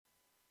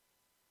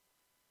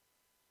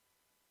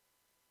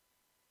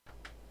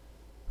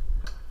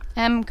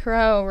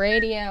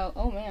mcrowradio.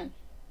 Oh man.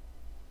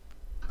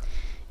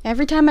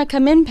 Every time I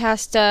come in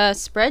past a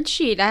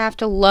spreadsheet, I have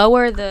to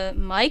lower the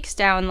mics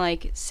down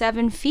like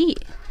 7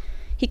 feet.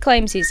 He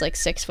claims he's like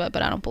 6 foot,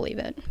 but I don't believe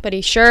it. But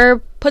he sure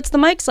puts the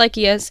mics like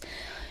he is.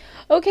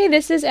 Okay,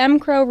 this is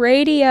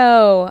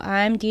mcrowradio.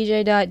 I'm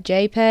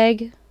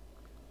DJ.Jpeg.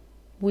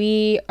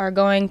 We are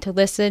going to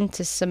listen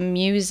to some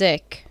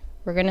music.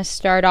 We're going to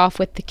start off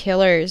with The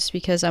Killers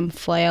because I'm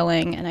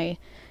flailing and I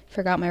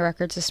forgot my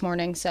records this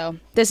morning. So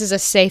this is a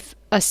safe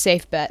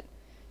bet.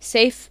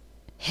 Safe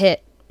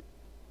hit.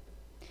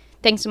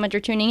 Thanks so much for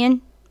tuning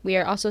in. We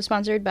are also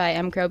sponsored by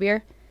Crow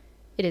Beer.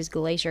 It is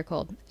glacier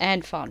cold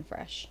and fawn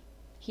fresh.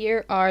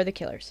 Here are The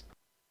Killers.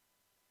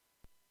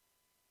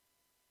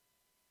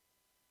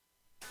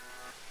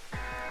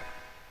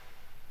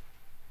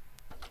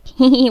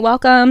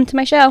 Welcome to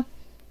my show.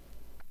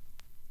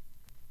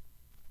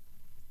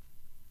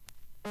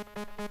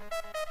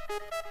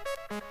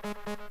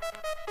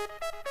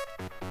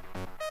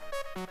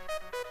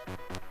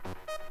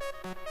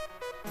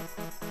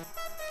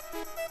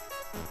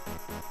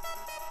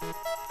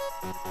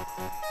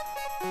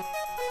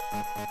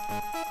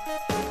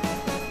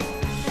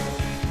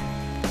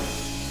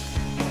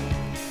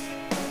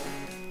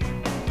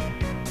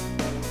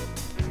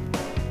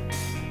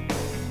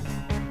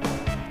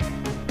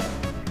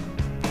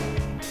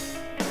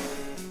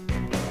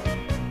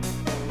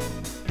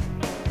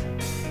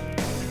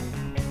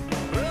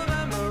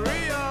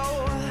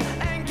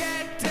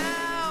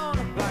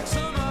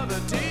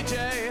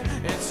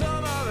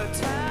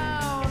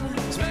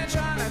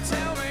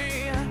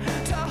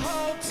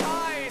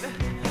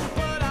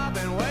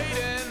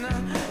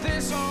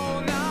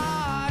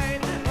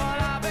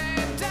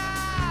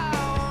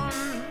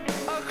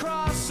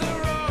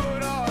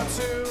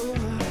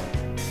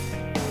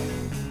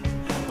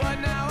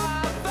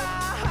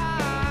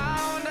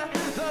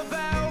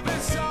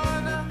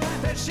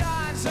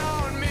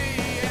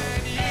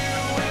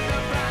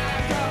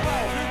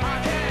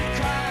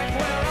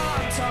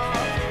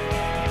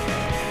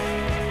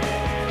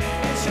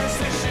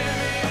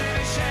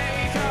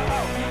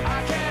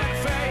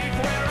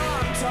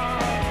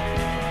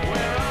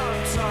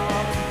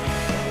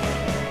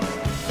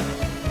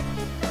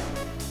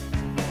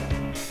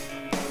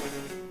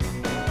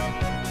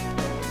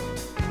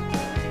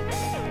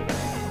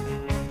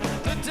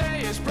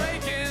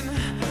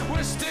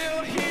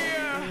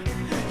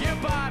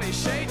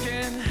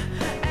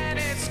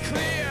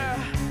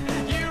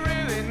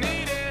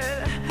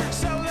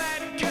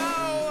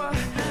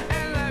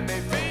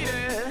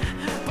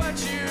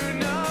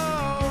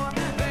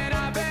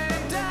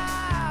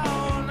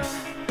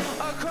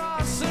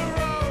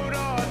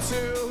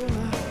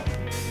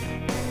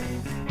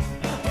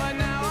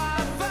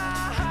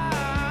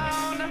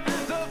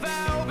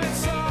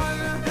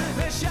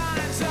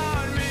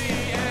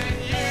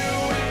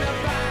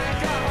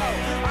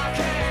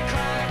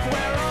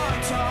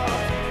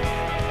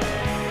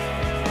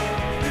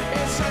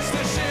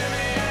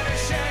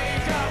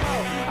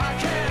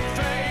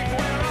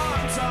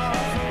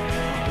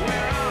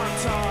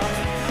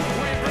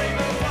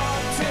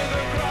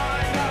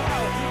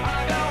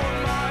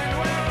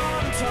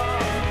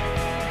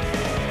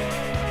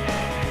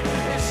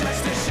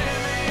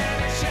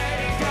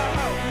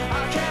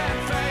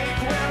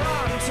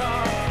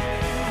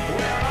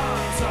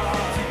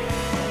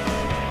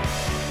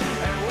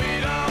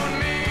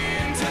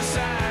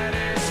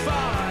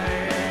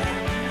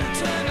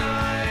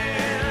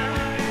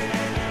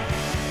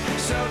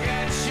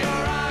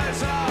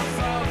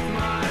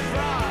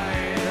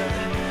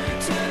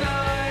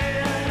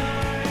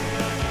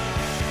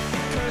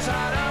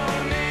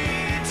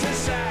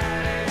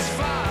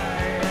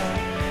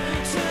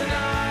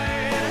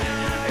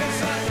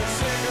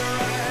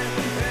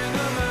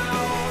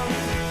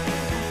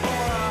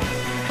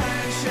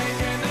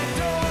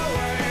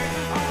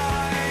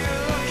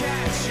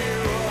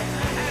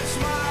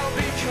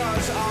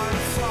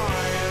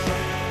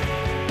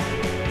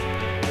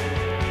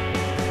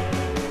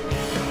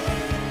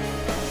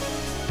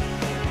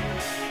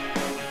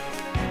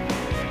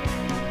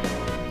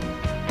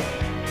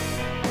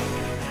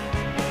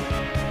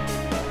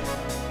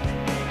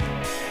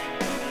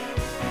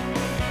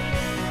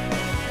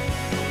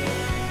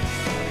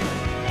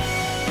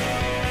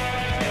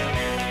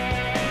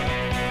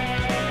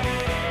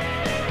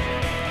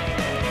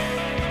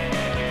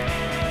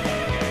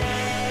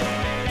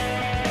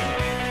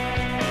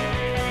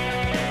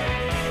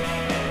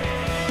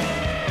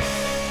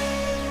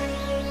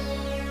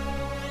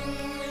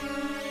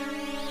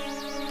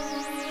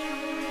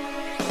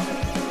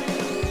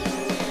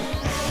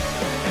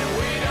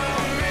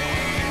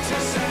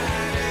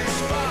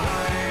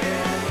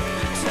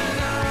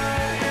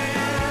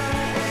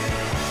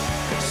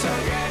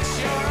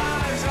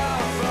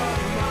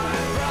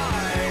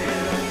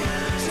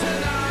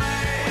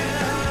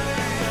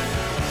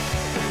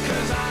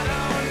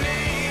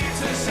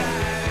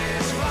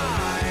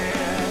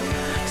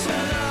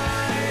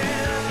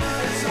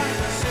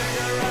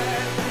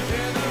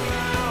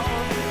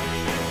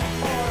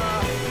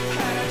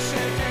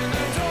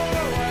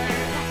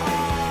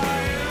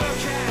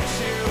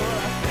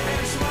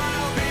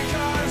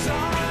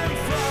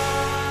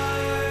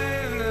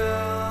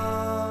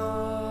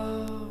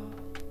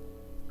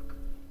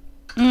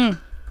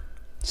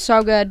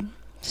 So good.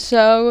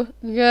 So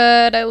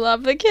good. I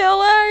love the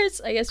Killers.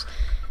 I guess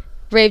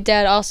Rave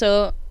Dad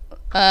also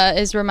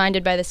is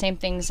reminded by the same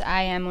things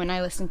I am when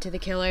I listen to the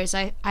Killers.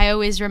 I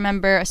always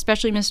remember,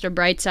 especially Mr.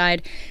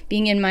 Brightside,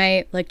 being in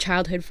my like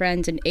childhood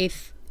friends in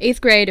eighth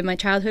grade in my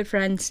childhood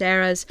friend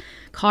Sarah's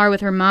car with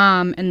her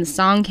mom, and the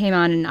song came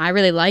on and I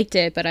really liked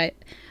it, but I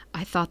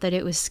thought that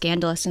it was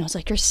scandalous, and I was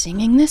like, you're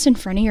singing this in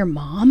front of your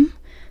mom?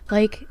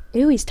 Like,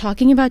 ew, he's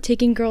talking about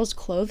taking girls'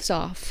 clothes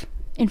off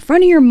in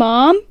front of your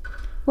mom?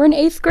 We're in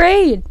 8th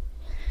grade.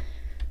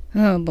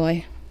 Oh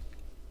boy.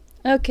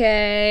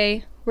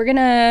 Okay, we're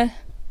gonna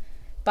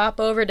bop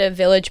over to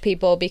Village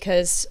People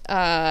because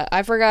I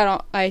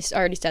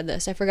already said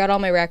this. I forgot all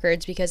my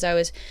records because I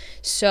was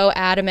so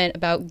adamant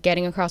about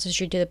getting across the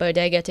street to the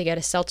bodega to get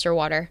a seltzer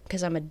water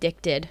because I'm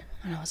addicted.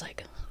 And I was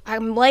like,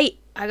 I'm late.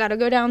 I gotta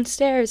go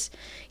downstairs,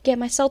 get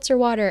my seltzer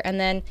water. And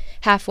then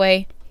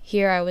halfway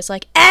here, I was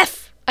like,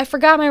 F! I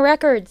forgot my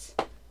records.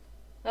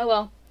 Oh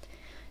well.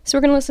 So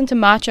we're gonna listen to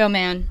Macho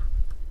Man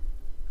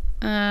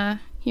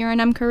here on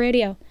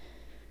mcrowradio.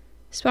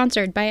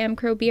 Sponsored by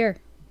mcrow Beer,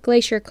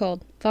 Glacier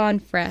Cold, Vaughn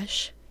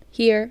Fresh.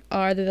 Here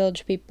are the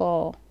Village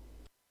People.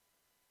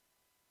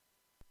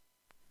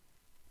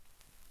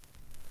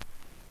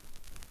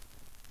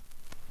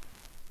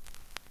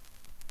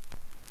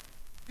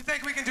 You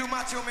think we can do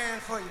Macho Man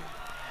for you?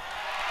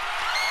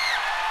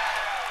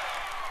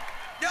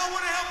 Y'all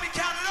want to help me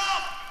count it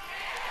off?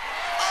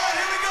 All right,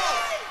 here we go.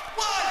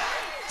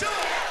 1,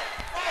 2.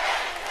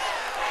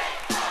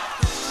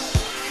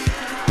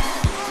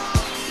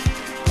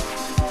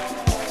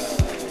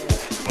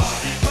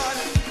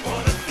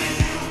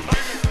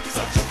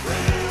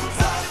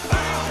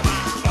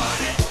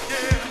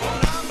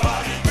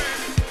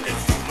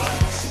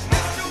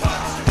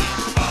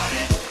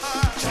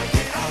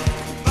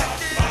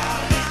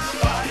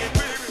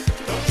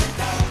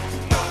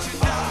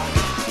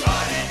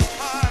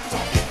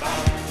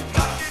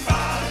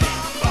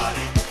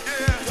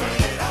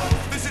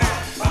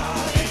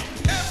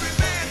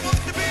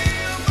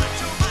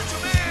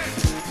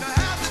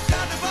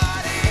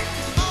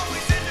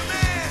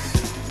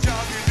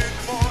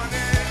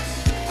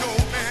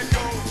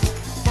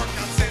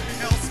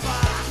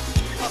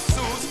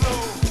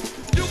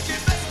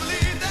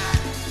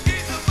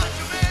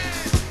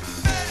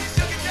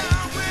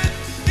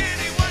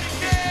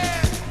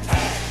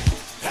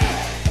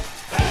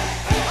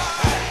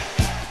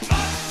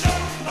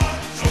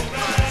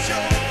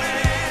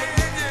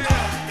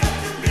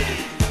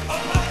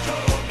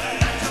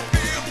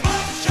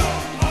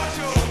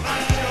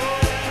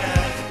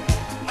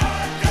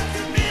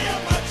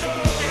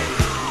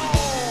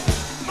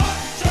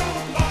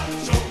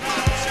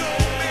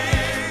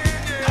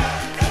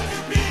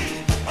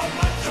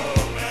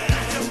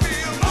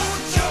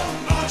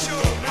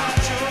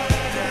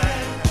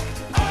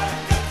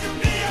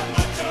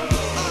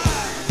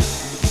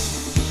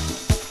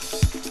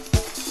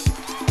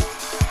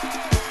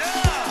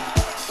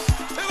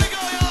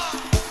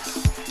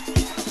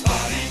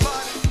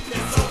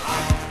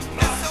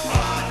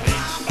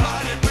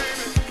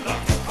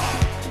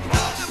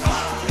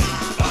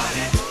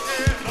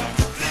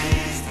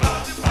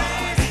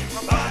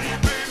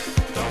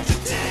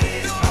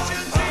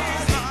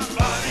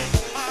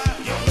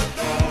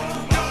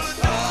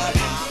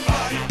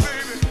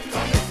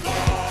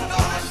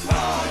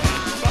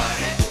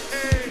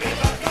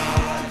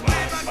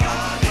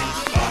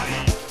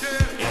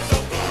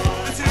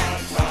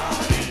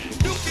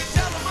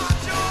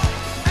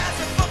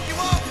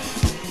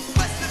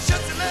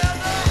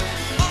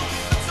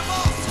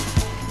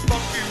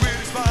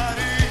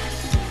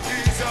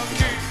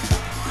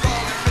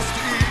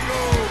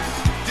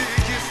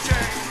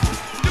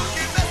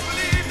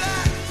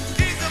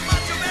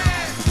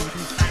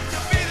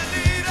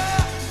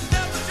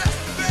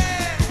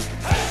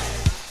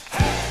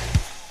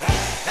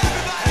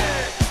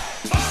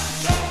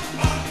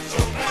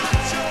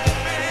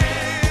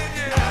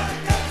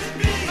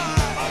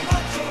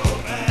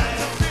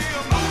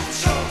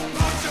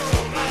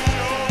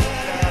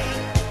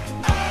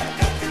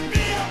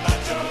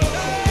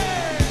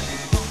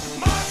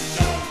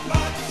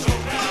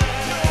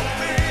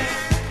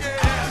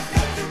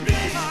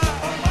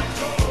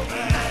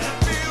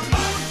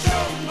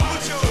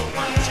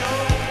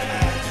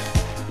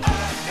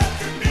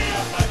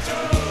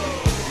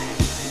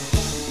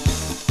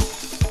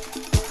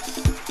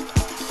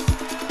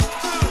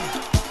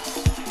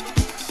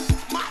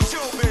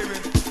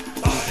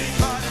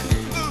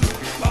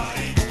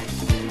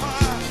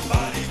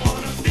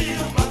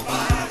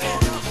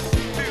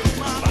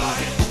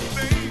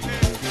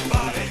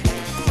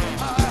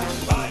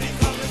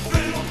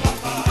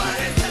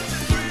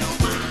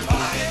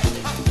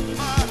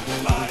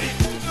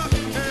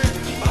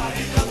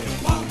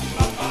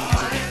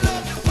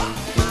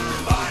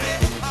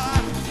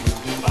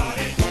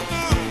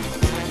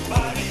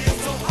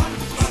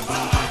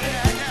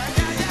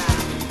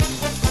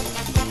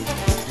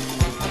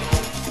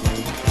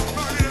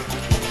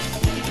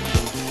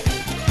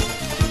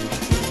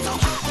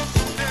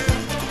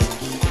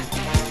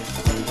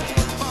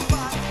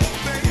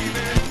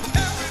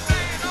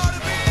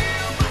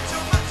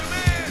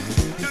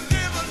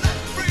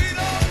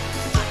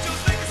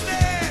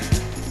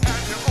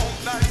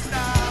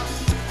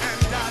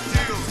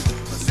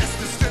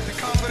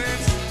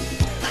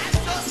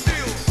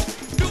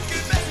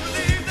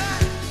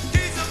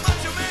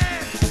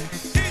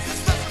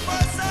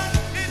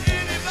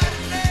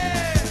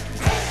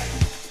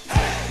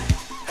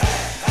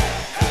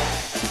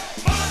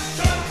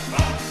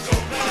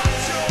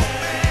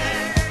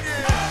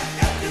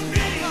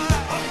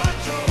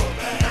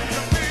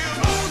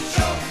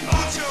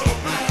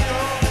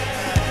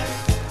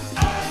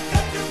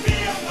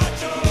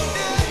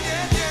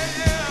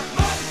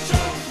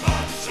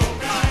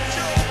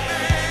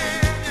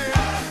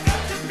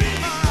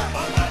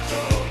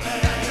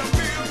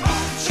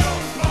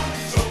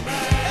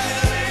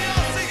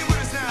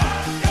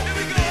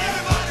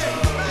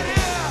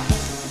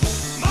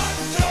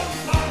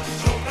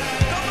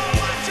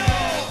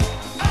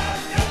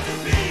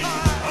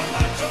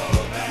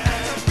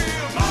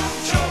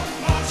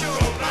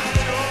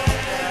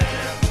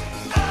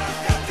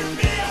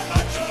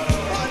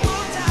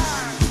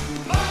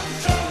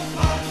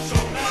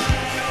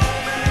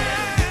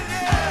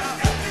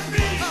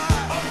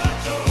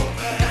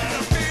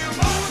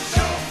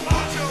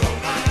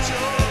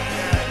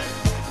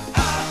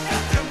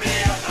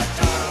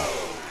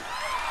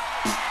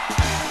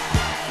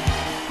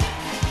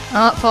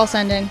 Oh, false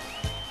ending.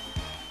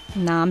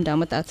 Nah, I'm done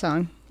with that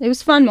song. It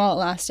was fun while it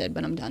lasted,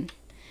 but I'm done.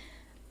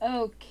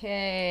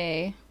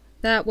 Okay.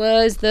 That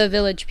was the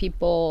Village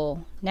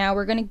People. Now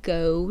we're gonna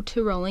go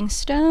to Rolling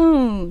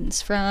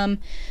Stones from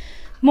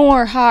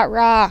more hot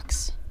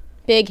rocks.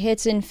 Big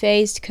hits and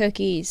phased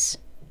cookies.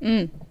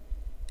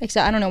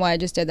 Except I don't know why I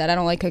just did that. I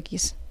don't like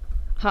cookies.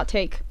 Hot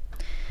take.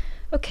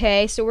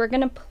 Okay, so we're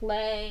gonna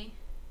play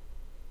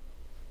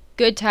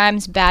Good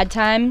Times, Bad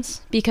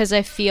Times, because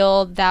I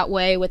feel that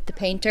way with the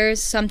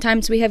Painters.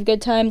 Sometimes we have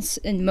good times,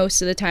 and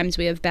most of the times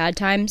we have bad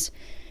times,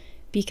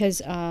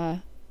 because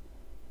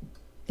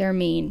they're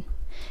mean.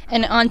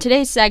 And on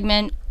today's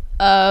segment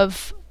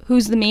of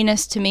Who's the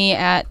Meanest to Me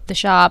at the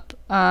Shop,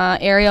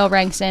 Ariel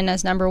ranks in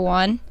as number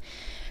 1.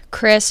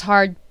 Chris,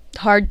 hard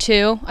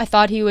 2. I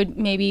thought he would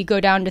maybe go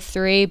down to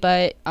 3,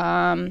 but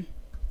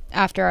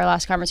after our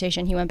last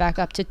conversation, he went back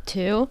up to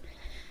 2.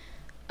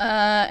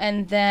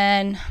 And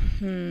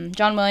then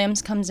John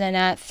Williams comes in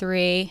at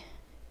 3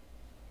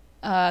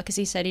 because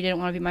he said he didn't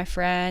want to be my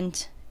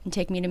friend and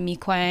take me to Mi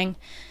Quang.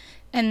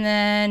 And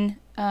then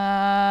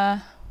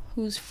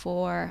who's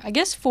 4? I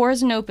guess 4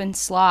 is an open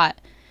slot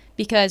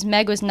because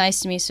Meg was nice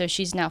to me, so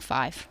she's now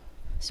 5.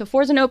 So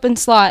 4 is an open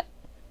slot.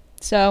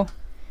 So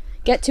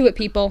get to it,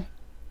 people.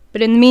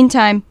 But in the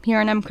meantime,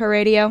 here on MCRO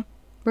Radio,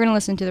 we're going to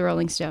listen to the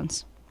Rolling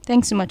Stones.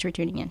 Thanks so much for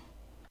tuning in.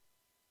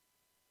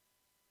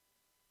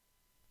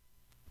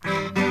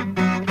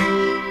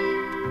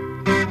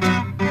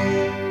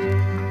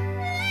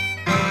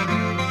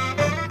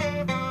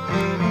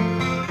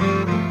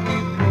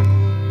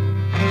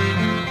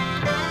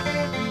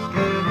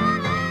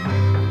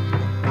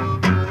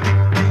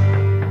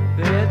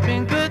 There's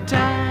been good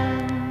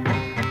times,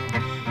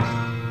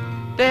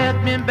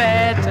 there's been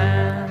bad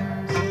times.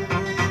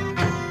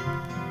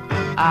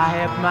 I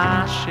have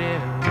my share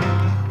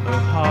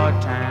of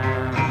hard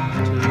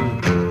times too.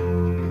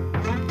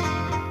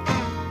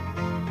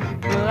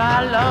 Well,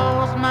 I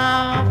lost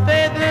my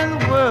faith in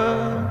the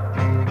world,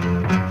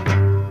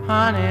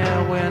 honey,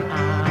 when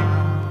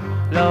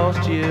I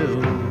lost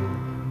you.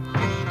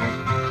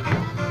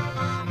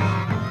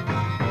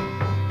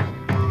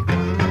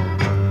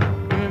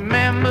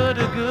 Remember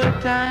the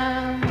good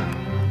times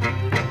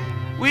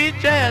we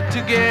shared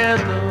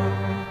together.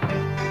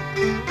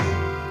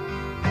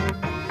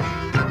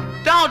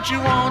 Don't you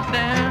want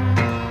them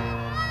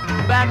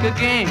back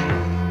again?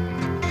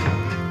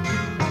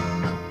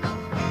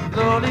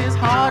 Though these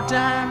hard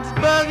times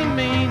bugging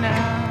me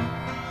now,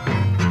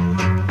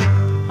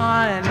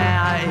 honey,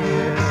 now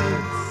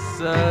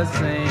it's a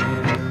sin.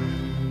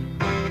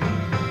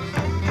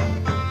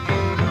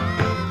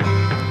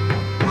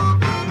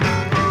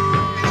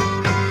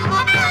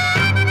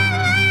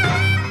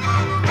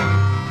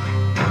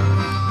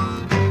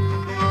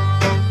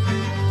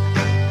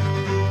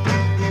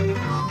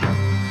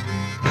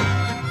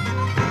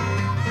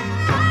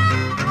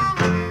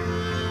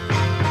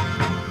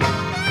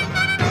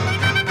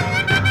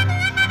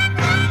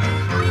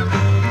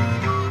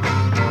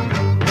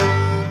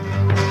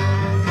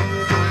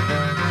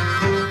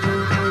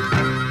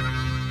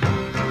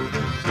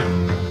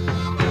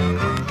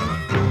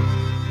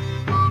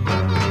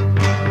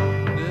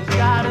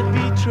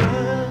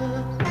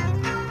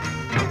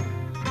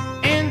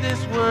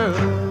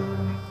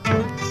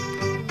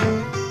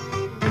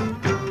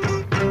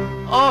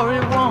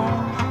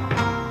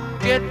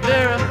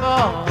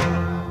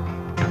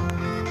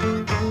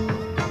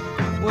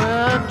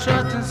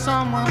 Trusting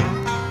someone,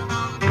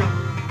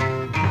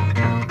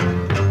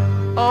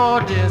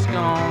 or there's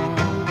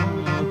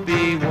gonna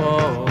be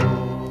war.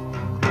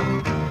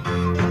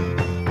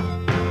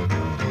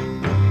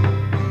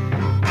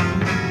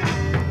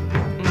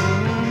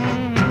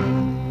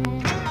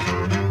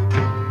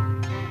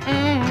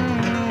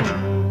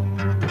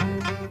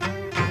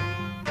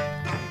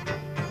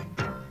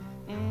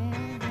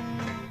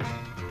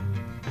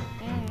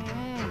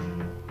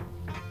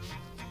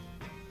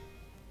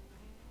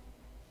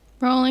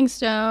 Rolling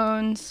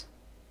Stones.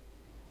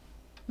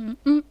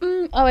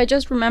 Oh, I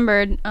just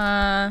remembered,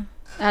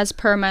 as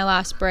per my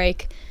last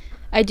break,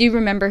 I do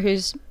remember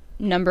who's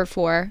number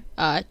 4,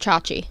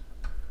 Chachi.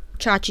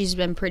 Chachi's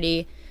been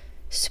pretty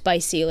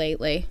spicy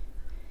lately.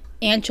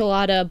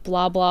 Enchilada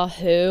blah blah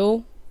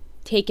who?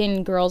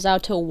 Taking girls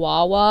out to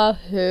Wawa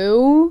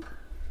who?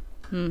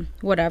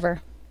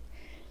 Whatever.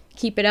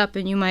 Keep it up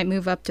and you might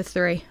move up to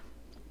 3.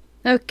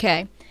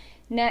 Okay.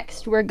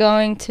 Next, we're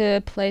going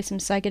to play some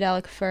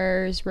Psychedelic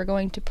Furs. We're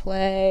going to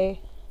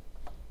play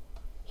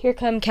Here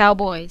Come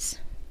Cowboys.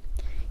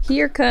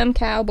 Here Come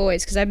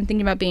Cowboys, because I've been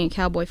thinking about being a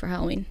cowboy for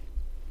Halloween.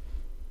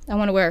 I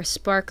want to wear a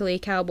sparkly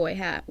cowboy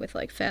hat with,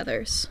 like,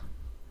 feathers.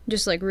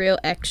 Just, like, real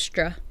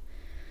extra.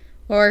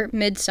 Or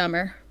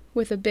midsummer,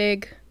 with a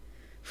big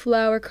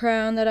flower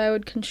crown that I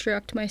would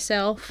construct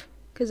myself,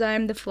 because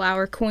I'm the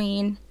flower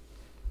queen.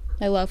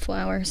 I love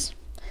flowers.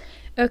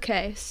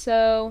 Okay,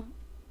 so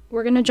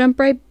we're going to jump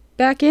right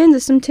back into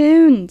some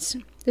tunes.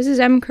 This is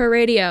MCRO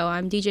Radio.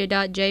 I'm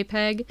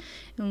DJ.Jpeg,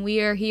 and we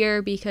are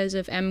here because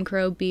of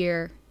MCRO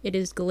beer. It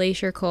is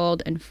glacier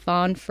cold and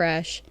fawn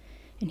fresh,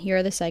 And here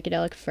are the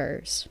psychedelic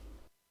furs.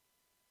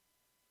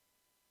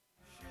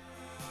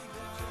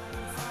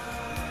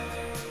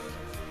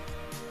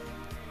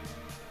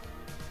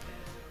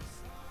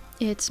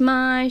 It's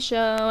my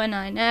show and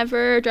I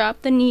never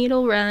drop the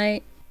needle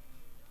right.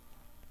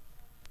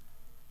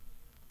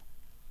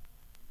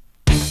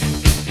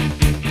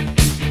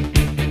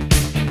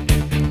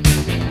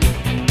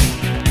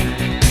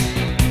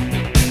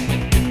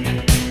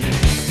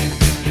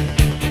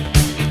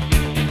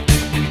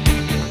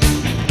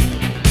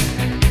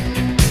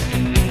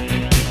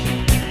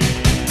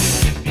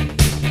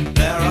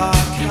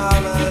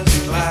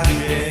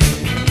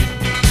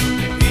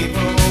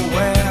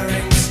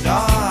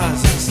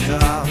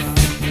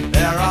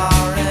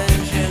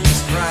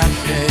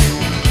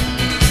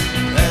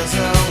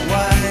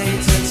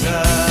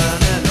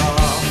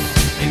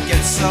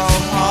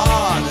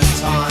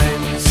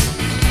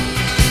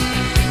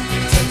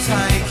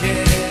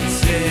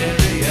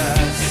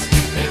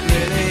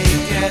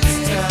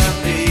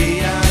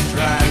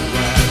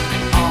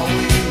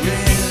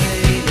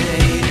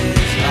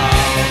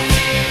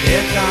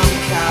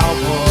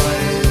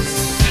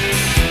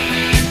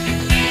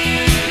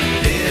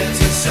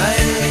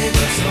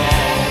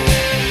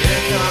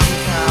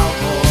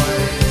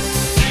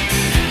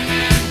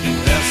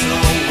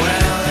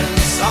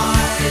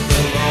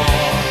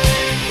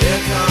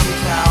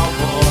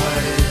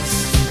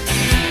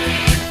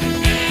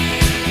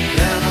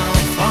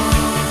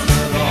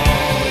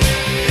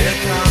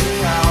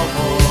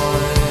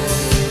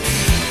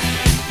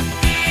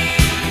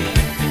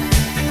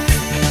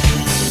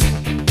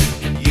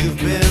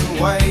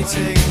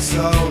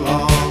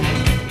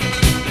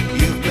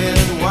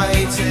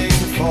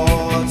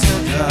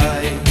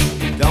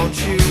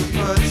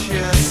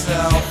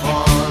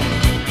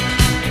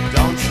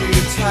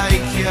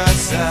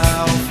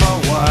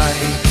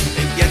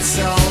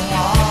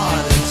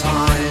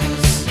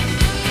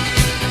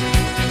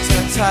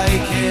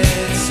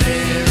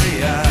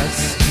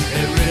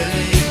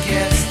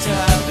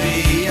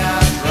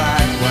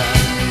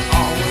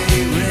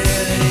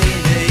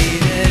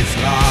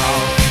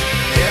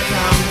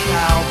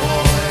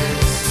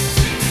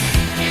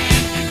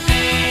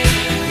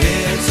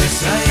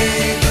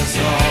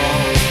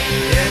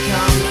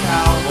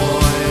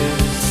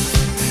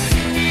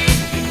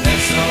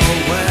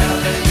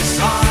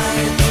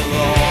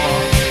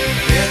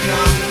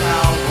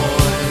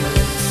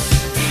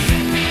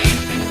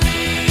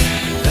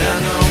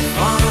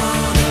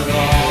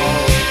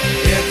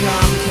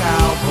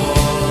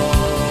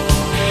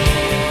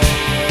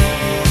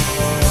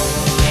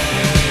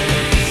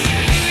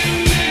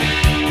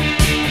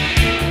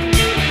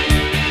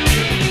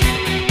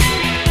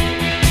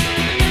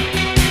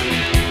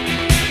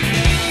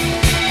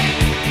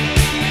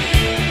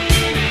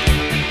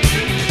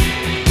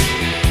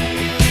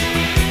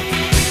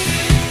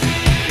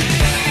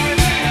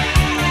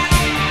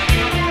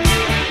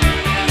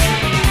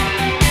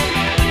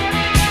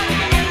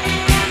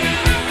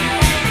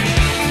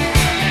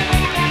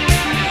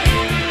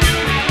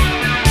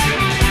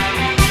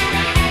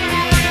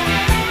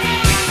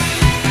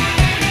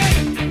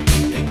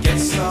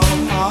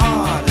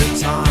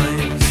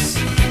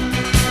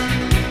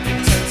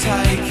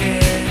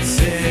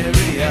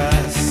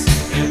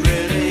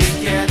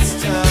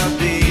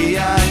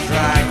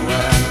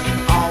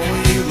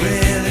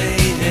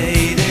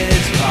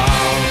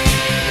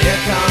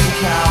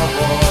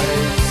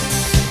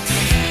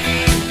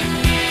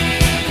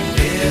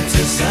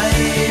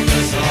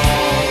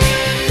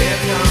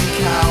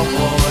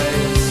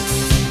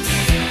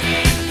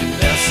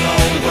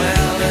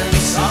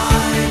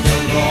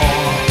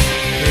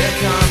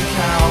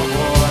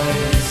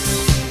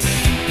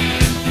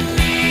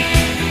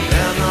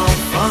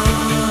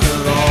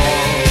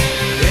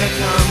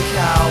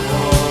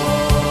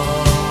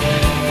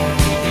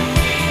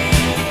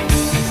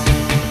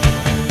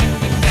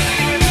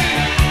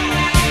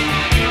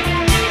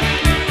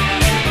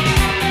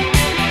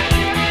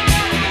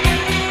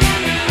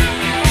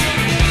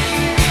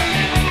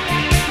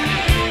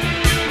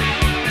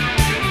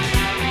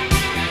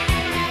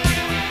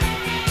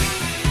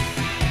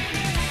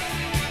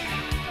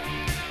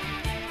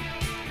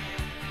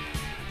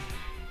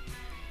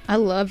 I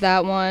love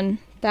that one.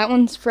 That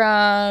one's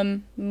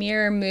from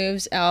Mirror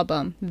Moves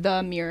album,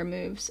 the Mirror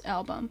Moves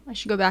album. I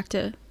should go back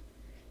to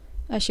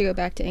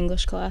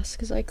English class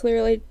because I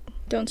clearly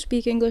don't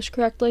speak English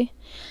correctly.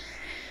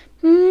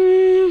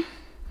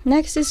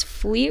 Next is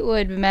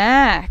Fleetwood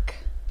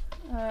Mac,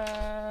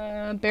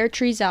 Bare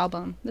Trees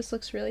album. This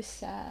looks really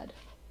sad.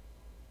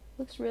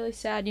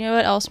 You know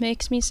what else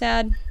makes me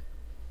sad?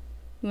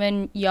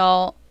 When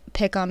y'all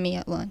pick on me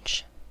at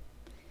lunch.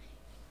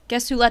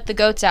 Guess who let the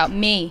goats out?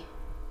 Me.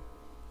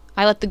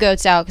 I let the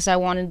goats out because I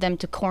wanted them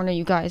to corner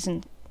you guys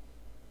in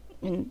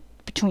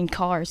between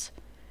cars.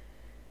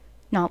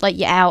 Not let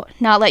you out.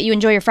 Not let you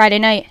enjoy your Friday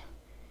night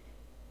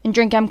and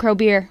drink mcrow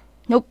beer.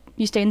 Nope,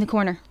 you stay in the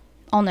corner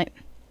all night,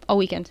 all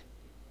weekend.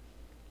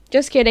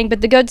 Just kidding,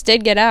 but the goats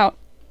did get out.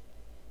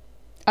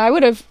 I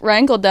would have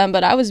wrangled them,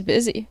 but I was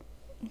busy.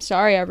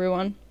 Sorry,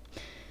 everyone.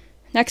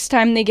 Next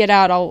time they get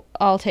out,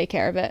 I'll take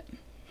care of it.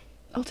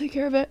 I'll take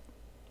care of it.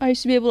 I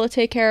used to be able to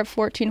take care of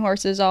 14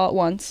 horses all at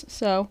once,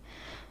 so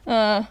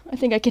I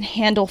think I can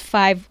handle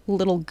 5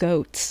 little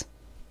goats.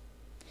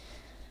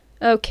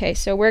 Okay,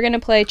 so we're gonna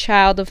play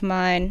Child of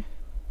Mine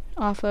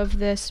off of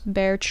this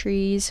Bare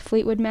Trees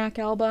Fleetwood Mac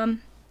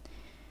album,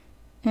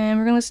 and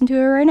we're gonna listen to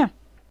it right now.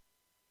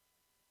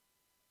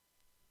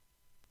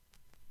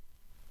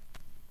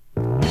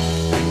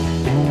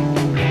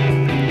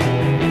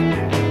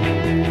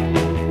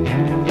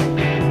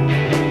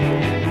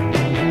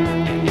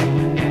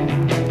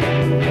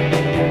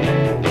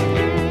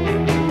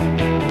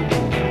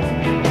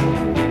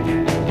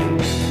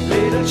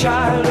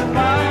 Child of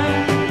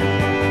mine,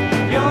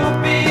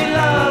 you'll be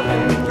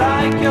loving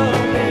like your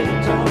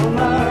little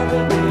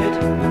mother did.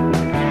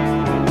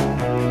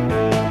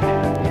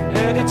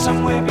 Heard it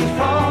somewhere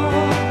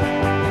before.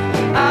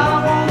 I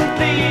won't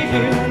leave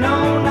you,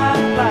 no, not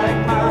like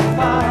my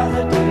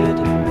father did.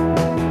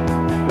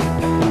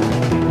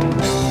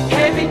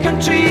 Heavy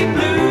country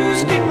blues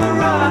keep me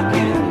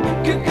rocking,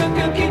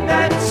 keep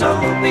that soul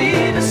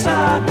beat a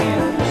socking.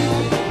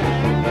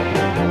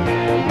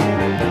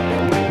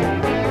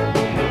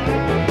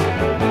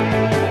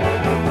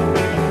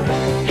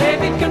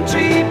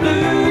 Country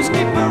blues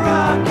keep me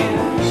rocking,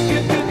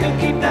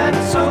 keep that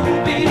soul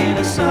beat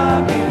a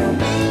socking.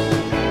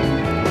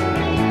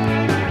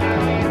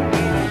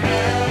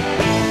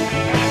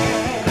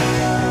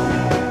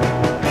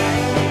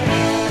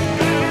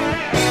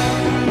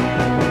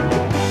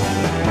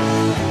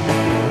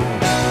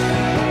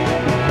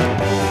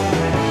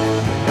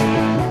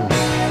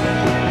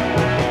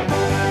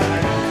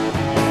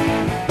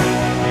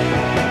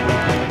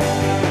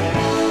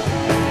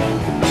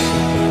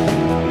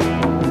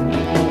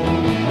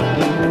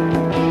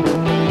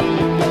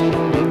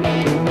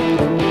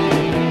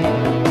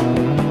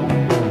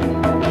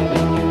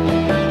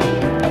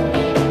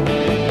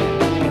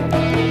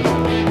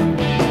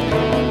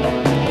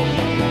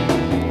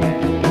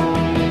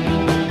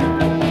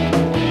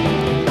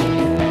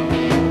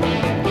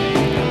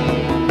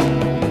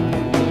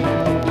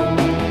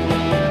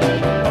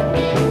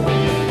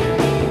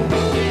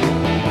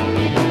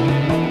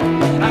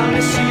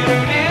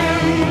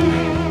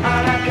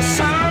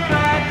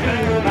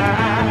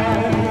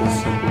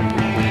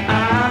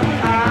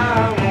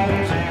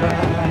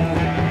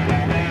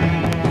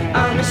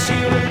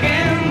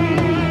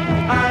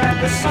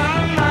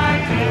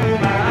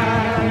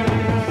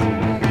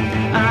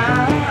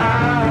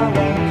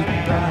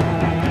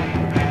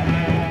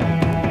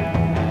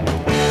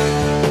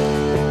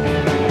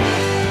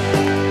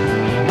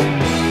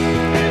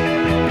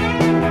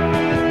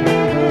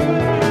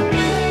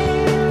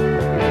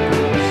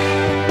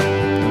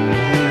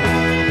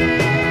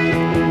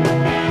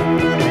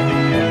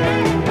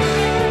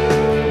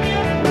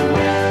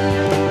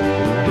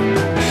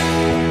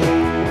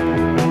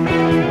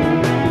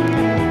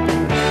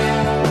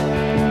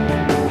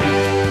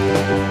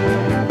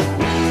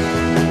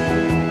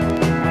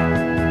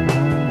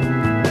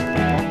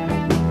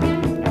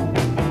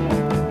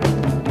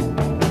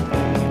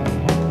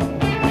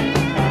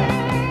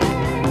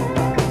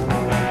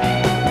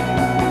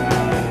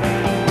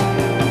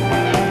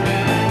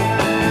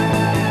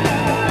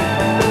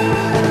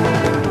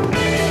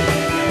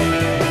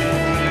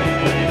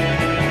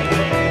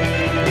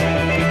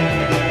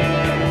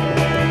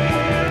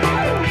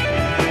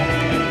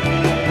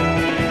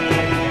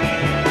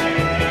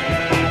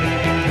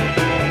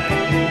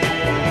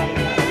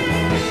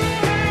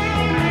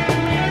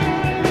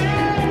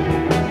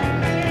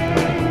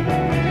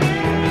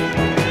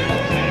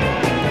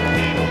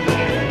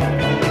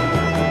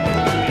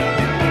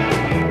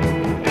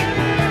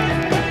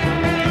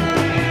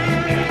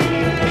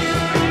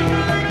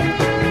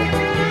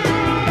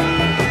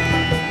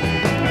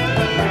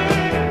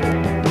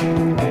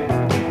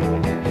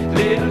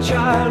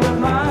 Child of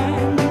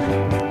mine,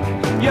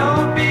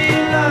 you'll be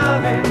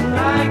loving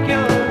like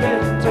your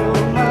little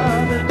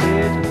mother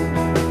did.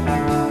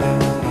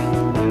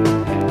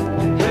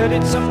 Heard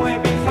it somewhere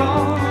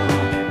before.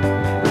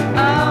 I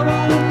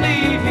won't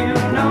leave you,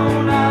 no,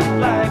 not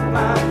like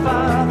my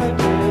father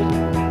did.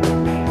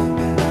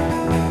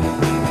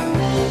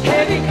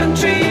 Heavy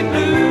country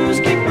blues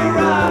keep me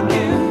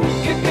rocking,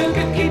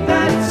 keep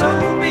that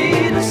soul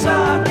beat a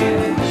socking.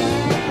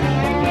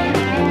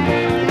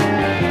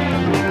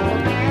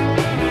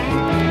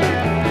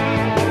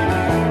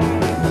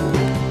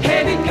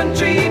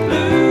 Country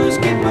blues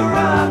keep me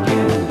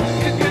rocking,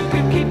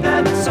 keep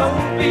that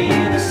soul beat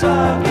a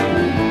socking.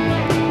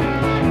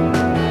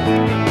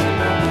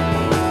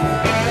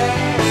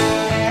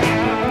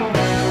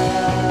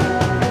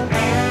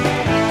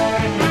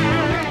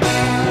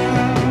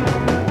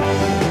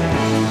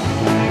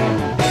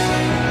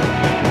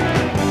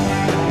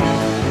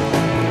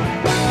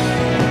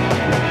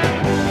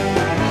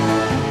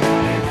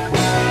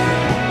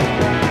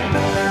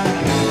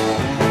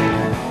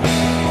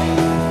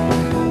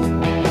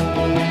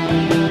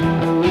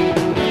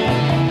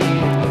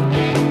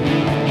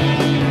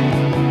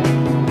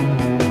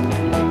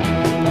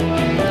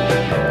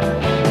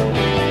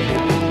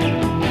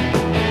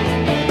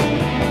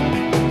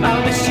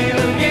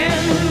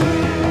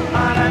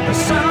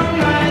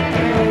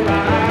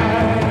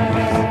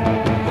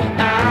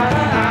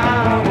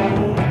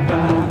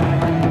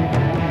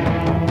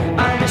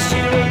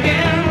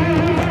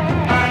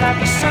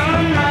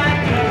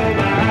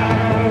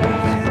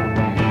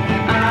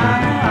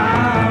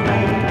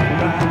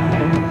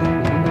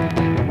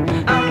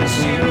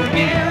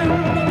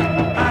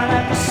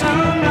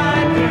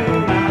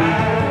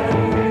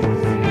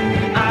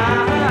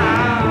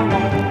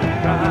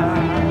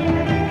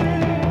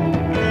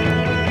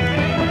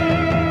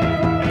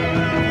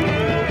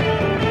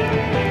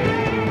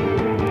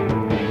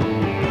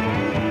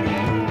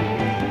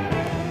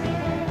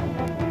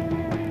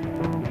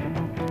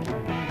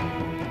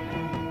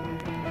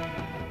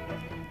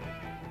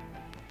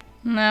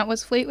 And that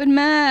was Fleetwood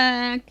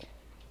Mac.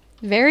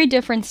 Very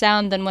different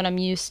sound than what I'm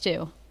used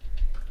to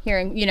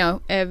hearing. You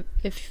know,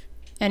 if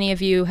any of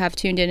you have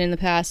tuned in the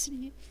past,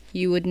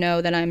 you would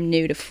know that I'm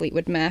new to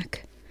Fleetwood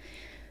Mac.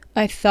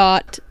 I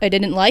thought I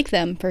didn't like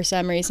them for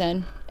some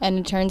reason, and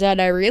it turns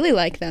out I really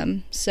like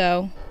them.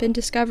 So, been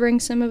discovering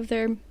some of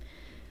their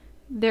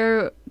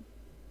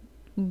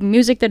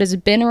music that has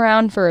been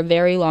around for a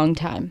very long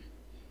time.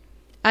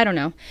 I don't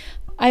know.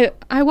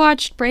 I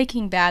watched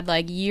Breaking Bad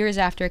like years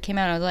after it came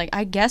out. I was like,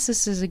 I guess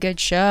this is a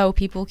good show.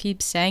 People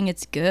keep saying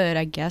it's good.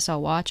 I guess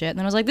I'll watch it. And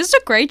then I was like, this is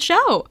a great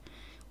show.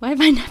 Why have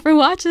I never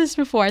watched this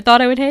before? I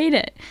thought I would hate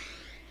it.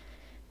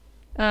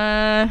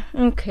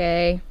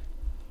 Okay.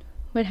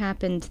 What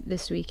happened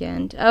this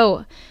weekend?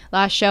 Oh,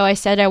 last show I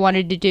said I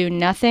wanted to do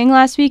nothing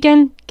last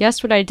weekend.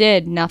 Guess what I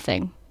did?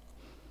 Nothing.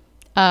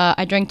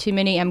 I drank too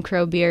many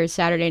mcrow beers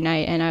Saturday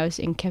night and I was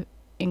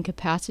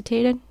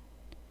incapacitated.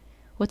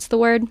 What's the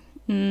word?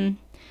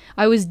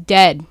 I was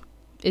dead,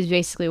 is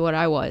basically what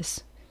I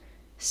was.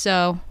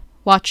 So,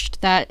 watched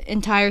that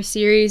entire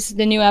series,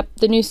 the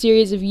new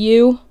series of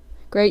You.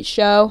 Great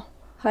show.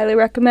 Highly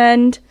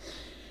recommend.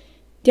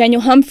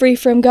 Daniel Humphrey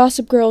from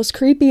Gossip Girl is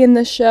creepy in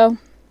this show.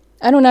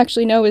 I don't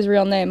actually know his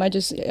real name. I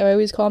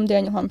always call him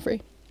Daniel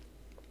Humphrey.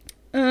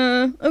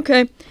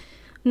 Okay.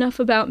 Enough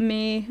about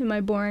me and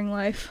my boring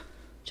life.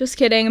 Just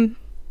kidding.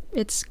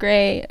 It's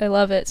great. I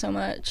love it so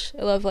much.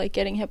 I love, like,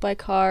 getting hit by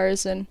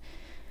cars and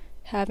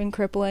having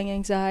crippling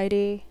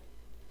anxiety,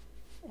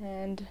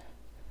 and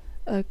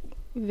a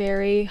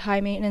very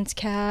high-maintenance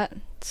cat.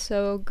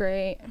 So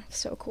great.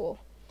 So cool.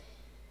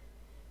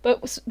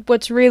 But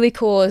what's really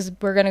cool is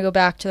we're going to go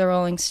back to the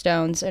Rolling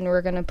Stones, and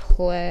we're going to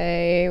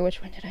play...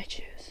 Which one did I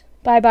choose?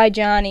 Bye Bye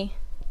Johnny.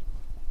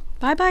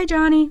 Bye Bye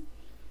Johnny.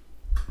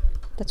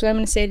 That's what I'm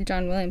going to say to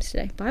John Williams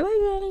today. Bye Bye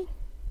Johnny.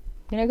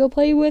 I'm going to go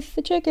play with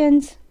the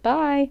chickens.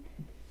 Bye.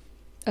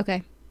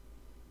 Okay.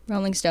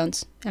 Rolling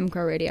Stones,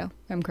 mcrowradio,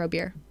 mcrow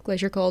beer,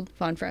 Glacier Cold,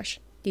 Fawn Fresh,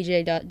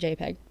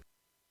 DJ.jpeg.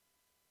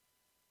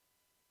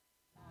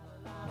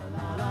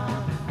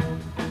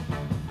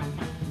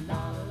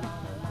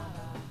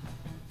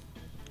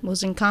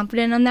 Wasn't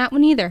confident on that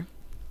one either.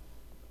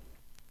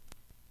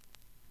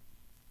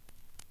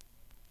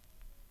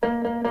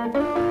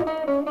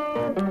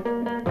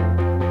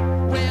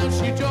 Well,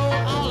 she drove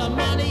all her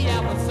money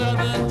out with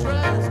Southern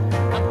Trust.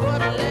 I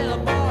put a little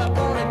boy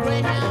aboard a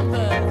Greyhound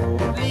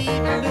bus,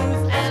 leaving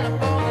Louisiana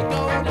for the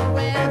Golden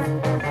West.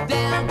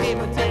 Down came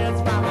her tears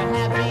from her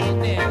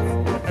happiness.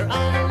 Her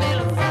own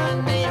little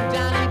son named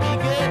Johnny B.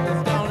 Good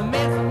was gonna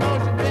make some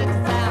motion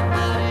pictures out of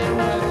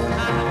Hollywood.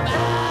 I'm a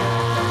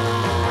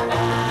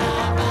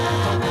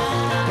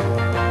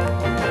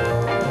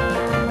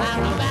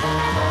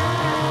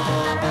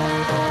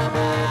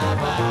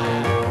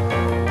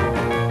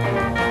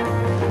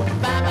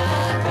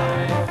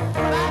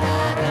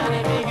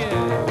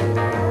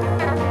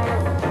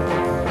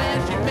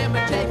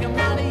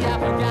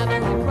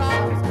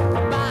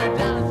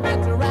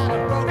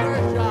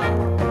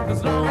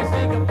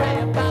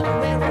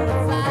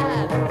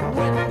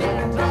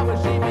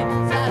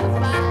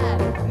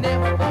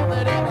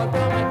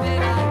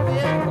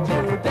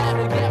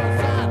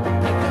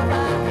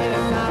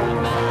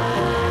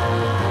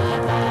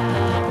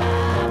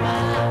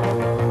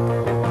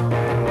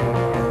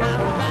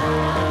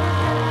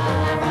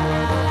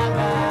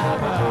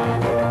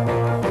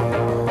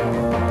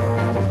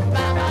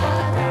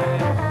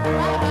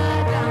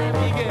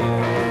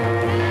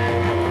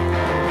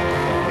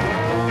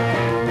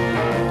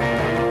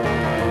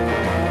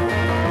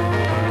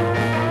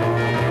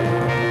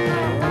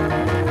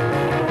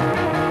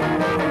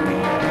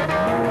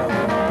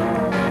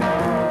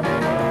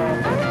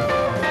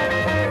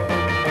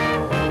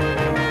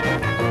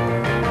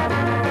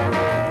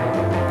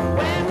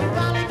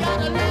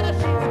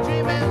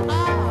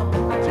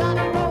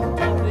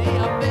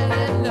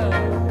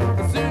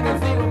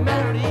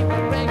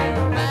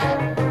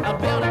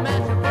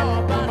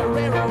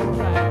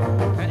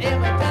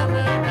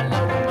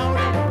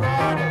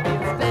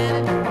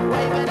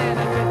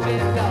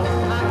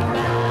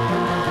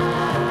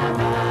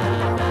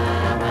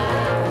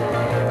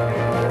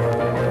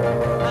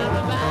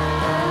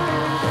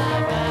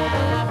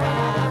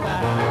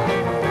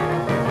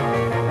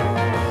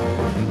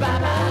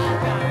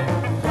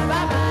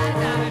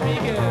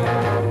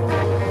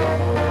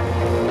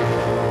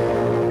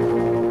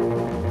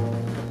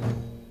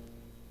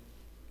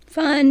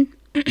Fun.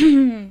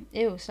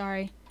 Ew,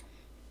 sorry.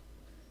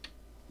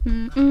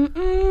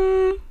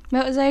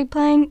 What was I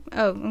playing?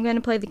 Oh, I'm going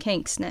to play the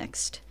Kinks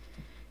next.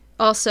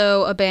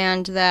 Also a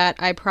band that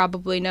I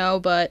probably know,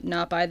 but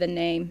not by the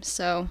name.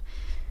 So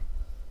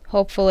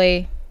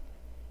hopefully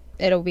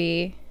it'll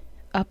be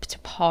up to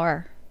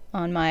par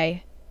on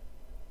my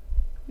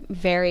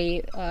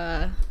very,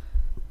 I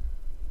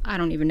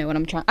don't even know what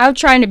I'm trying. I was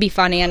trying to be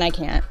funny and I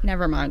can't.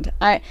 Never mind.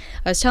 I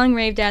was telling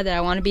Rave Dad that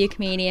I want to be a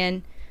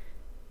comedian.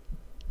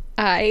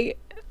 I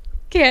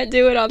can't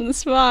do it on the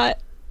spot.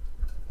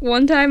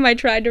 One time I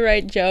tried to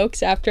write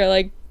jokes after,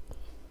 like,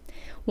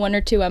 1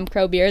 or 2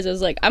 Crow beers. I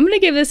was like, I'm going to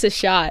give this a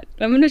shot.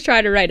 I'm going to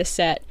try to write a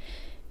set.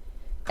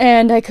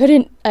 And I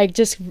couldn't. I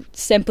just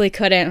simply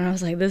couldn't. And I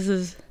was like, this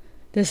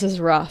is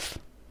rough.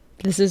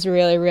 This is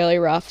really, really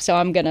rough. So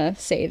I'm going to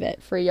save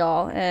it for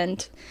y'all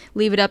and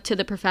leave it up to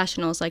the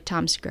professionals like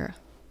Tom Segura,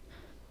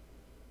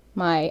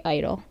 my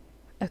idol.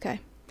 Okay.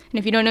 And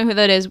if you don't know who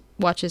that is,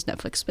 watch his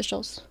Netflix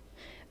specials.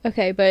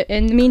 Okay, but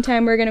in the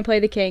meantime, we're going to play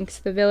the Kinks,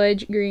 the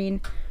Village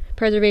Green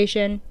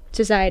Preservation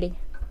Society,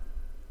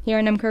 here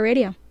on mcrow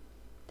radio.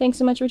 Thanks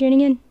so much for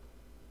tuning in.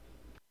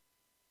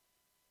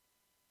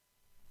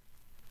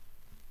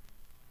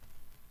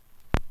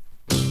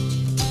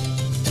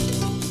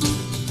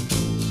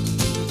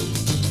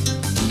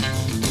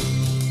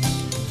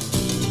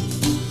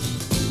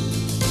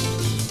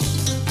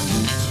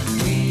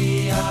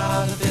 We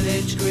are the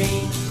Village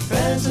Green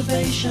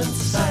Preservation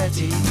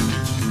Society.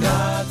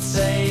 God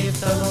save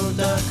Donald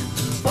Duck,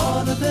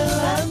 vaudeville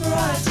and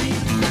variety.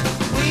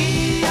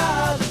 We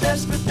are the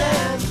Desperate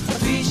Dan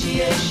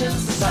Appreciation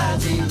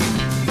Society.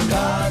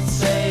 God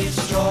save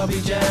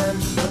strawberry jam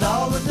and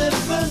all the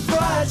different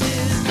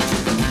varieties.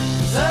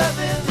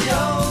 Preserving the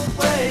old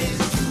ways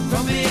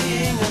from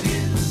being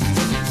abused.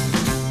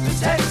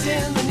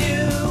 Protecting the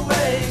new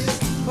ways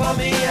for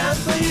me and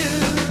for you.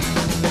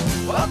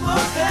 What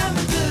more can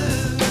we do?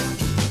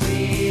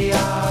 We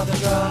are the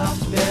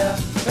Draft Beer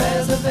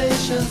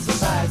Preservation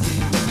Society.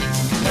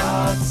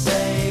 God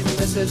save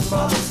Mrs.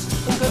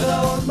 Moss and good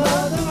old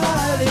Mother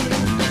Riley.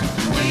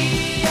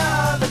 We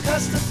are the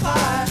Custard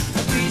Pie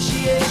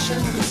Appreciation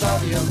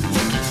Consortium.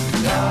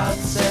 God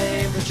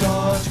save the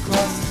George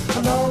Crust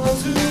and all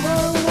those who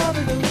are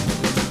loving them.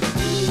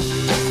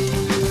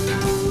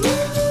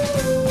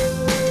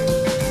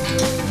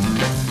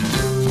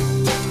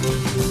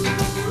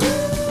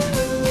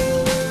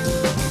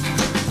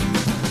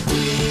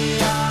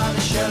 We are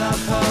the Sherlock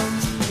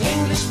Holmes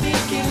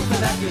English-speaking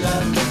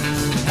vernacular.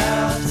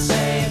 God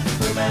save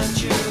Fu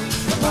Manchu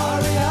and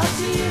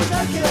Moriarty and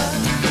Dracula.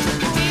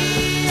 We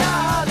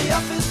are the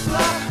office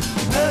block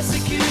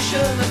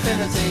persecution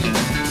affinity.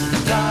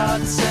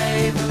 God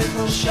save the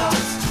little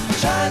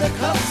shots, China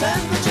cups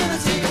and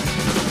virginity.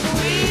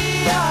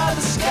 We are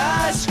the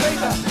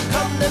skyscraper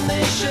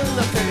condemnation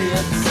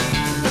affiliates.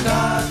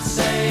 God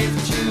save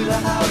Tudor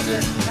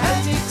houses,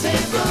 antique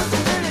tables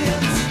and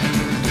billions.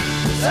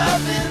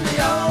 Preserving the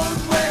old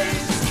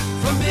ways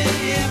from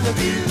being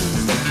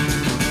abused.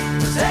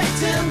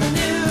 Protecting the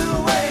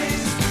new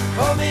ways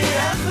for me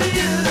and for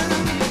you.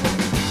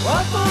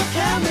 What more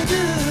can we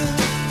do?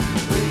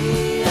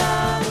 We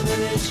are the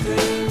Village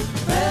Green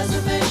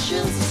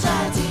Preservation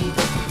Society.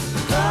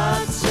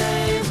 God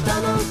save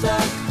Donald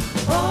Duck,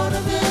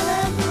 vaudeville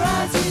and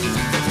variety.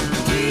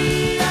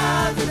 We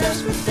are the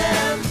Desperate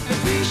Dan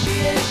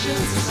Appreciation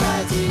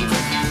Society.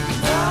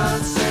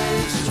 God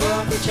save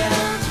strawberry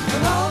jam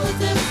and all the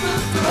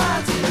different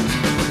varieties.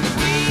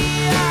 We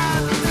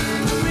are the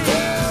Village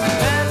Green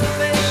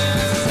Preservation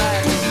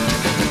Society.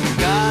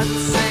 God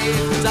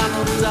save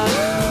Donald Duck,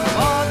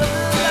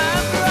 vaudeville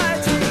and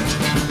variety.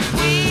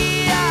 We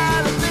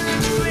are the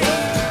Village Green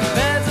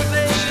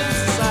Preservation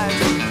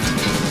Society.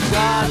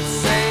 God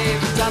save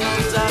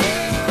Donald Duck,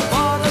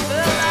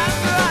 vaudeville and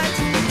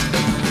variety.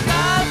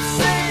 God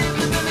save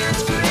the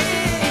Village Green.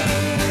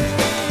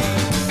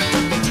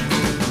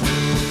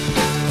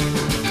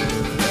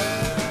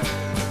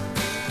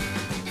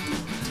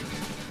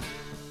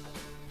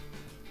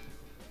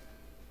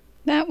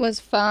 That was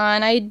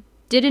fun. I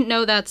didn't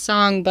know that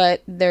song,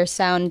 but their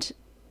sounds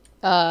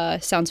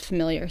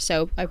familiar,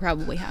 so I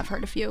probably have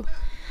heard a few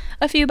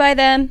by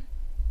them.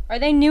 Are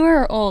they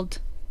newer or old?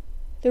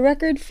 The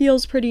record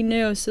feels pretty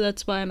new, so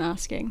that's why I'm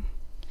asking.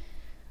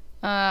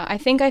 I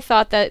think I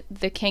thought that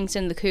the Kinks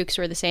and the Kooks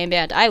were the same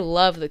band. I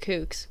love the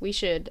Kooks.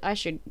 I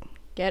should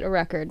get a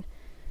record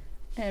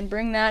and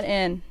bring that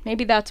in.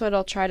 Maybe that's what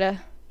I'll try to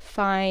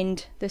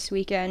find this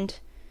weekend,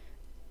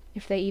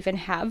 if they even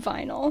have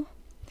vinyl.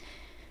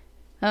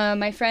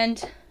 My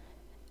friend,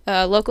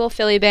 a local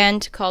Philly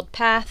band called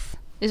Path,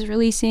 is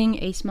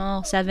releasing a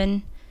small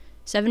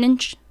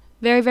 7-inch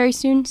very, very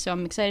soon, so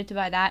I'm excited to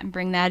buy that and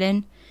bring that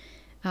in.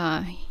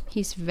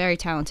 He's very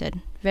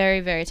talented, very,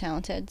 very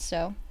talented,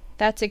 so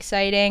that's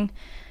exciting.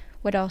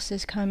 What else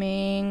is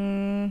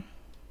coming?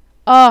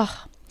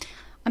 Oh,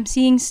 I'm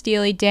seeing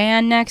Steely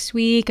Dan next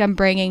week. I'm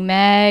bringing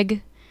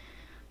Meg.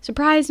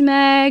 Surprise,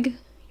 Meg.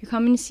 You're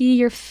coming to see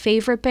your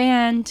favorite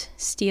band,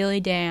 Steely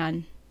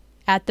Dan,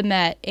 at the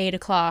Met, 8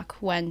 o'clock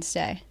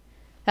Wednesday.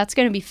 That's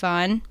going to be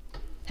fun.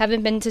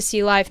 Haven't been to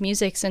see live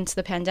music since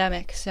the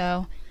pandemic,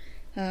 so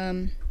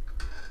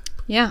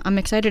yeah, I'm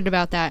excited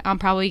about that. I'm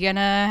probably going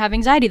to have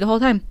anxiety the whole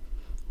time,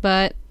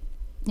 but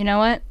you know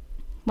what?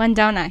 When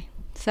don't I?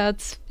 So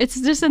it's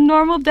just a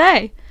normal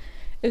day.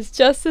 It's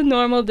just a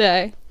normal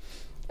day.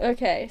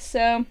 Okay,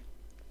 so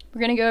we're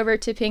going to go over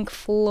to Pink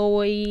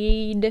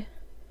Floyd.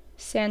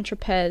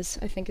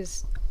 Saint-Tropez, I think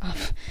is...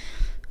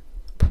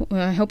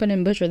 I hope I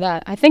didn't butcher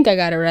that. I think I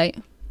got it right.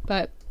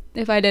 But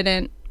if I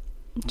didn't,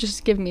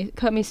 just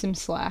cut me some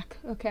slack,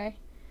 okay?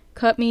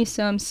 Cut me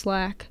some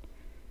slack.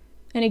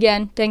 And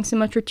again, thanks so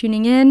much for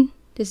tuning in.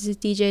 This is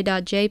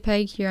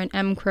DJ.Jpeg here on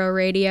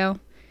mcrowradio.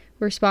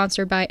 We're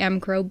sponsored by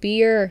mcrow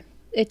Beer.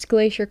 It's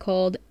Glacier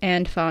Cold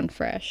and Fond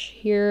Fresh.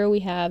 Here we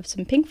have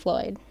some Pink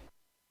Floyd.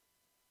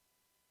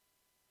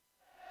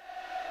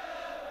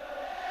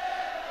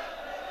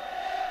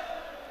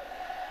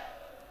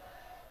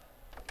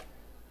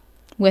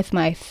 With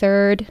my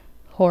third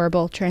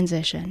horrible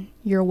transition.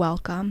 You're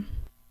welcome.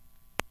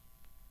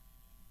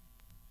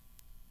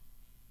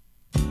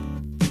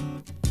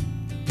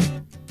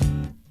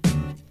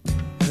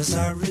 As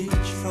I reach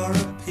for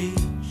a peach,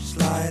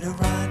 slide a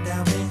ride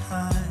down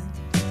behind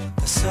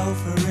the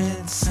sofa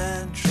in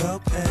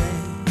Saint-Tropez.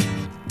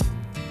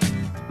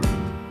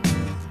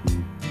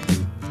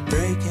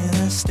 Breaking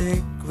a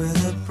stick with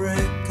a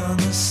brick on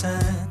the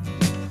sand,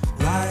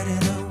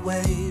 riding a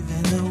wave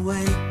in the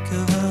wake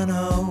of an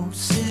old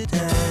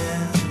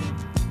sedan.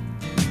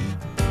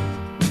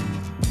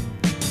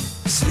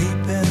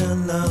 Sleeping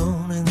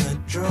alone in the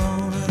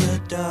drone of the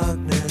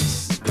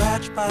darkness,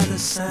 scratched by the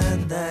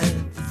sand that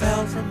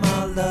fell from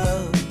our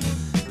love.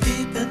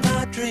 Deep in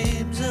my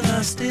dreams and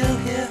I still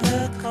hear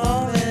her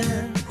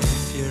calling.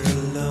 If you're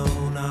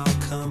alone, I'll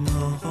come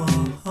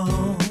home,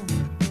 home.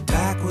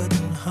 Backward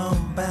and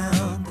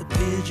homebound, the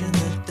pigeon,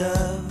 the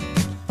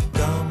dove,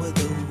 gone with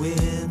the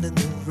wind and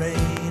the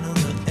rain on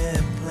the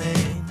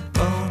airplane.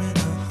 Born in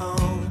a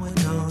home with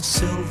no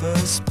silver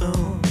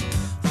spoon,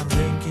 I'm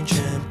drinking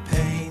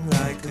champagne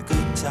like a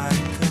good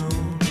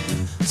tycoon.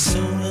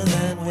 Sooner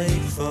than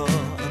wait for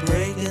a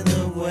break in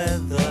the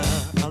weather,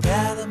 I'll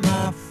gather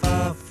my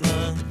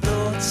far-flung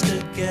thoughts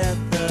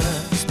together,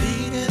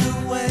 speeding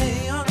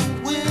away on a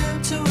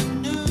whim to a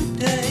new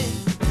day.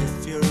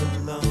 If you're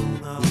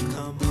alone, I'll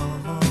come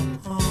home,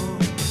 home.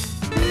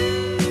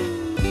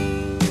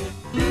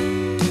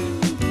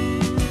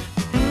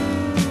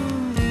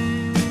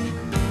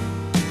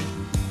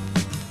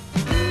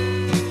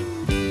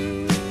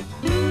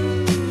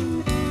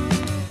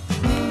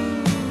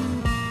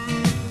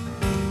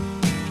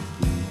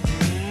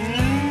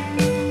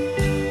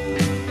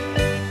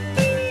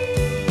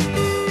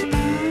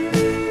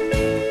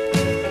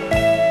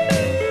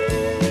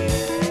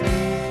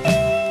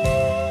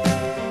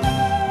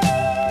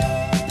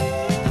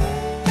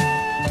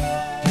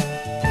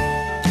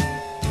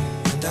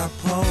 And I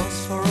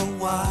pause for a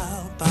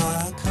while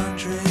by a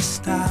country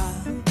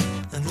style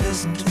and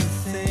listen to the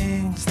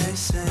things they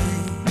say.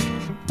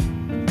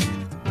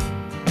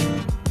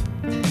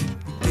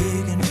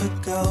 Digging for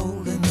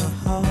gold in the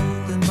hole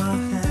in my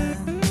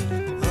hand.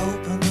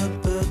 Open the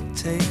book,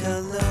 take a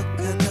look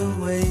at the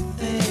way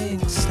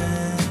things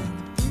stand.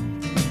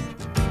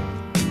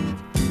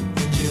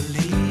 And you're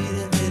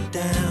leading me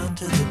down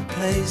to the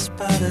place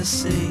by the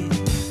sea.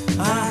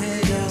 I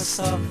hear your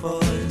soft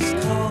voice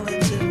calling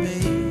to me,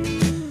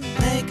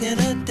 making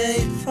a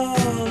date for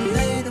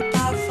later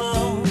by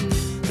phone.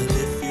 And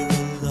if you're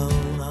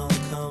alone, I'll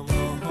come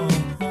home,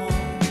 home.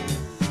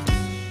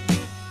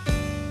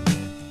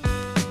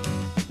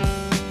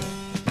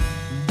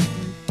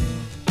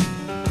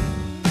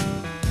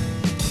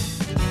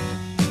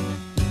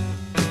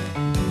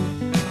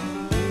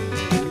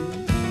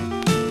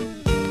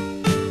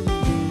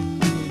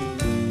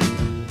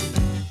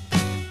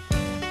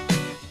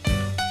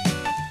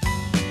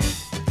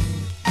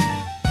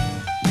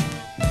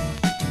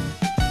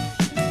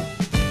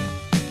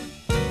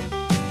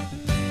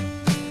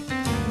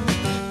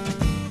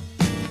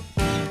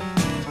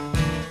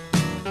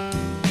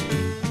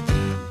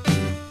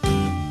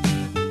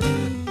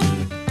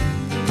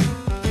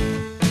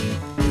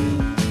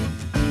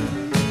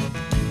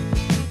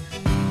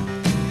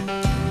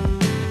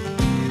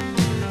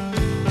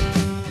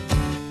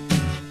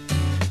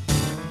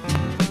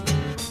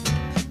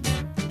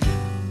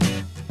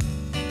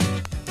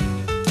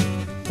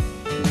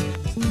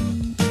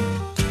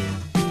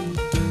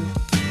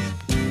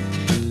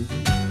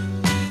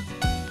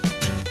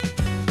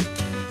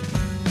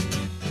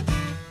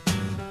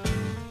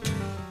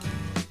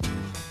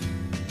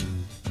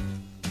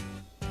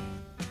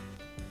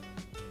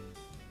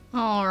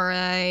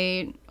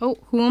 Alright. Oh,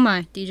 who am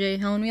I? DJ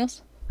Helen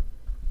Wheels?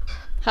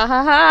 Ha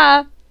ha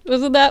ha!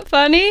 Wasn't that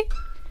funny?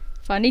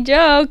 Funny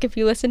joke. If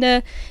you listen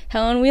to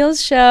Helen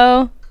Wheels'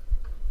 show,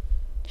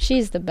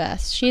 she's the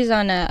best. She's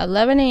on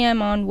 11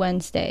 a.m. on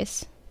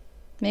Wednesdays.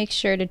 Make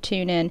sure to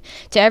tune in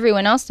to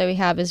everyone else that we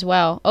have as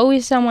well.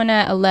 Always someone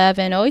at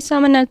 11, always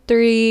someone at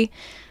 3.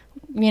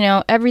 You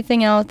know,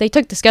 everything else. They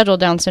took the schedule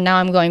down, so now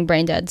I'm going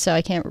brain dead, so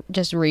I can't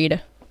just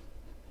read.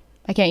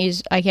 I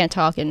can't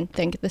talk and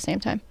think at the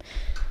same time.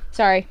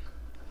 Sorry.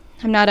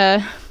 I'm not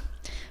a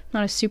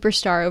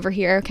superstar over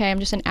here, okay? I'm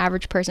just an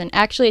average person.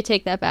 Actually, I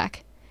take that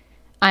back.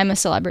 I'm a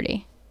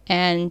celebrity,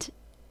 and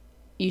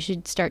you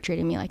should start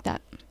treating me like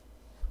that.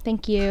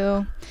 Thank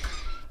you.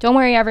 Don't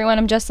worry, everyone.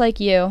 I'm just like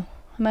you.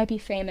 I might be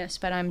famous,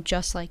 but I'm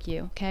just like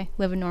you, okay?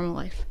 Live a normal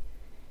life.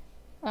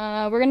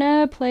 We're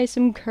gonna play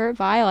some Kurt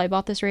Vile. I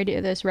bought this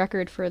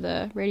record for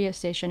the radio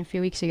station a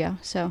few weeks ago,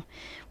 so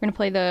we're gonna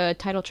play the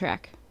title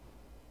track.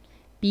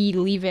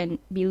 Believe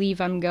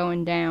I'm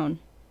going down.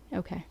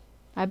 Okay.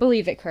 I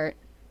believe it, Kurt.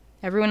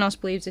 Everyone else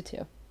believes it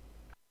too.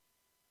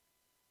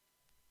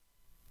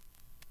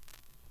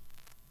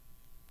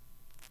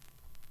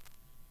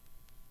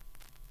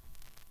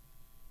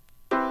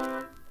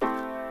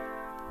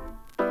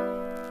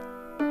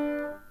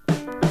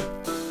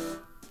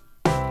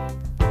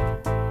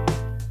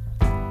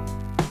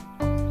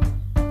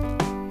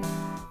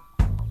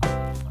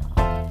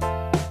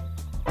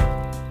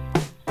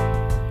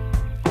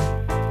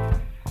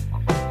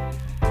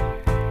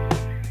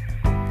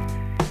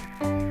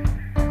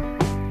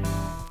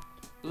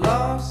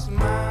 Lost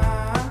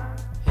my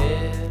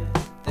head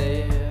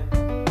there.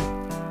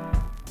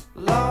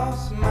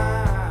 Lost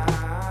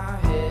my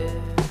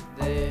head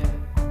there.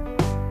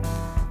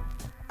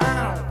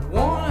 I don't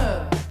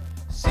wanna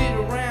sit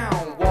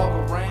around,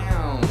 walk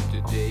around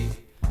today.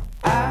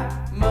 I'd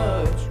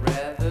much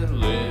rather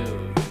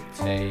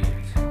levitate.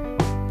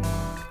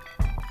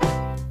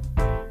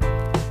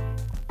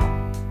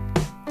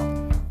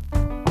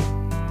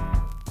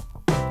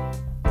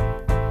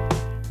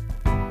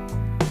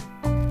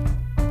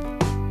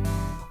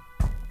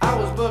 I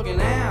was bugging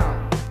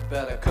out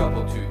about a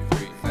couple, 2,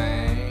 3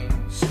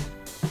 things.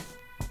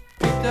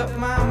 Picked up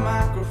my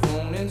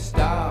microphone and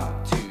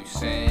started to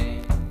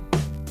sing.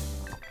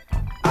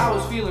 I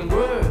was feeling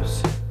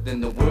worse than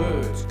the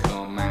words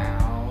come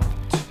out.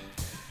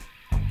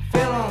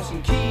 Fell on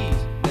some keys,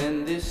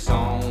 then this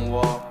song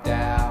walked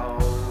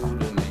out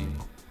of me.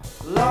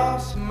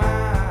 Lost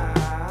my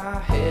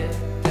head,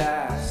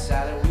 I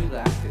decided we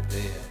liked it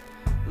there.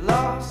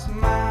 Lost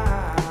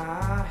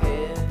my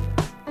head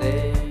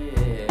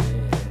there.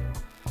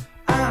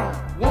 I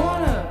don't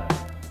wanna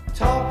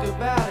talk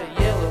about it,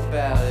 yell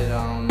about it,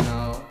 oh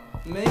no.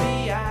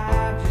 Maybe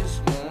I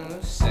just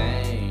wanna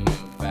sing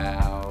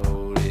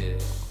about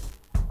it.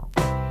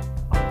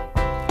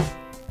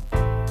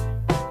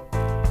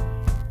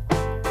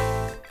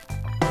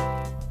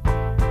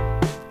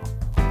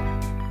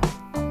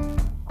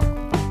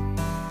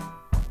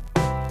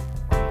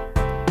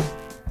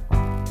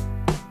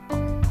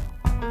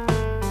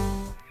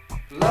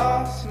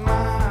 Lost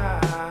my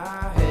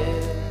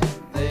head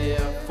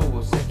there for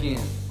a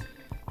second.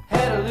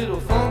 Had a little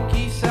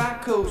funky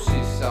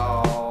psychosis,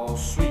 all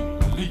sweet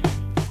relief.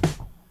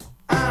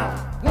 I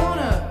don't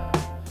wanna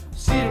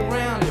sit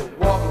around it,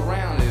 walk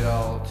around it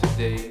all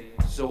today.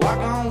 So I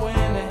gone went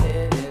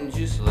ahead and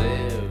just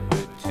levitated.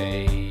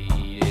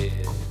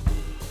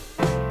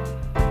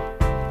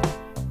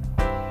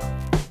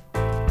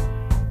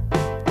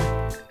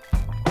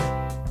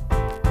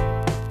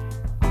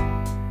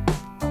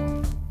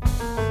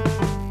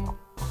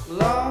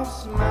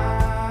 Lost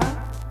my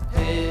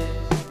head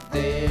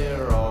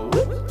there, oh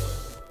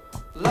whoops.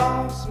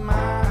 Lost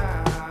my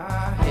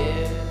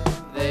head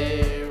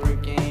there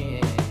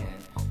again.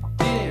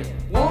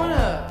 Didn't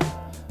wanna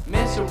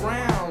mess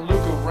around,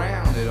 look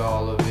around at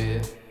all of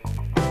it,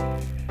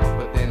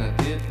 but then I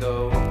did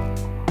though.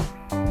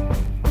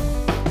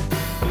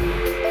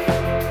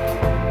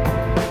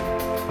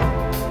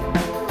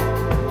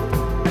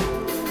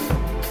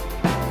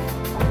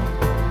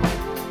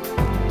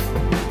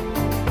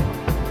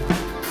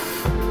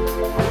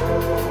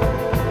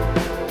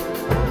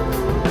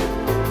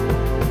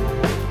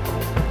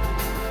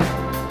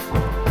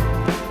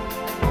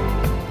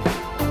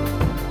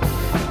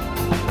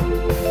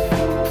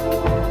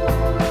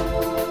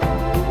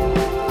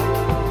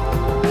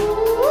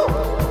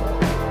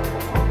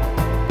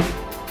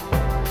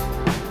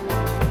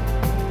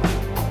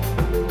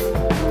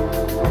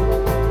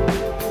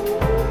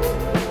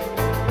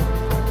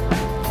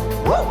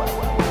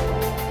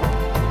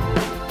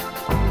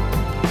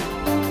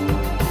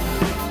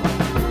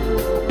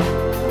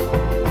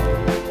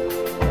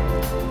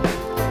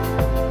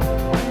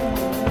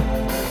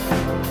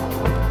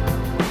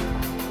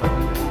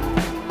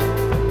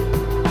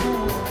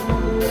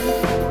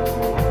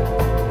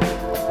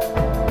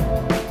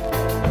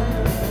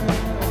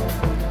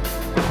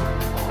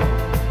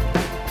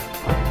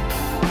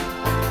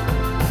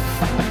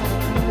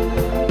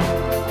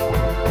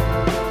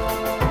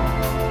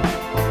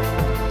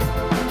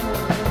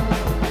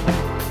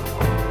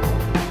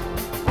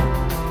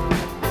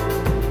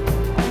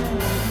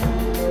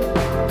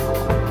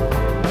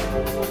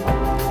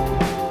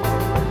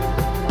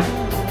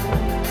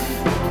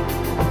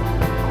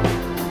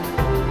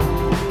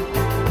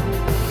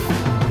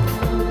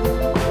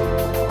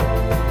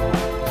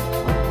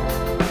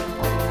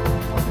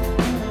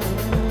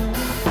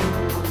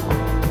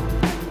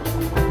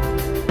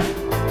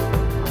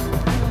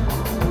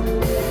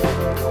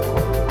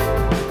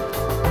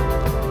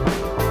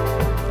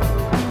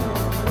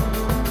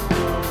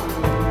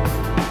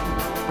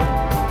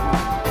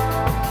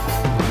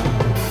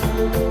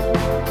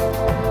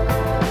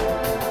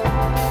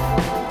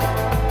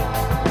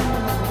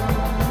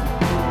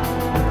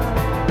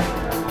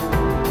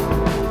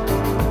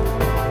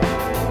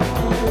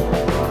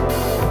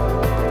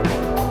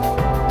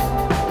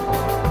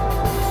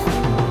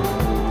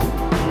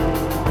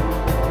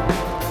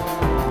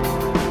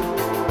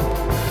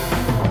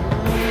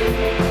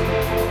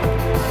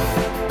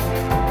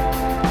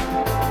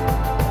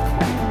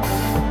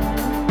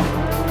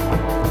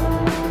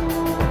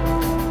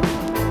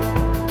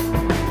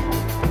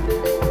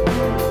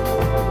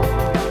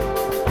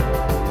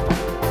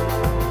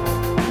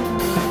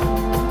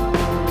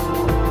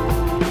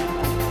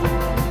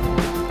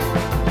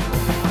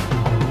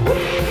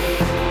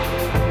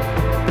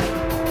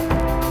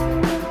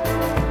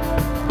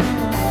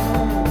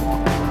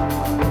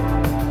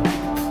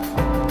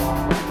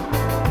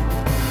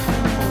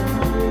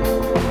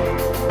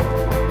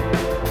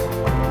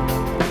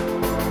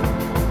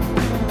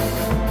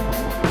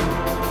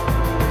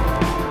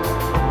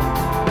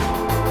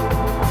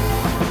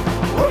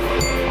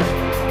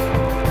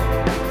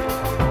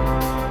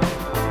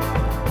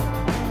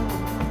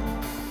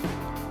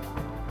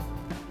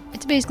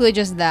 basically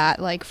just that,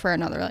 like, for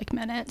another, like,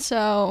 minute.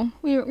 So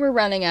we're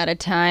running out of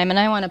time, and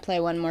I want to play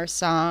one more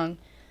song.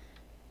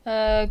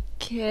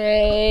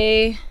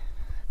 Okay.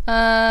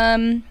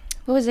 What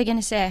was I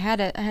gonna say? I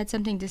had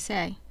something to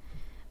say.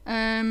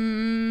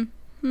 I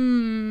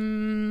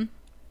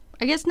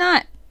guess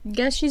not.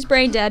 Guess she's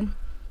brain dead.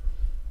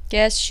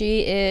 Guess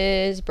she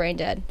is brain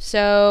dead.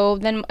 So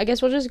then I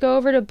guess we'll just go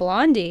over to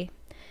Blondie.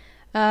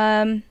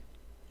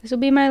 This will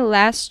be my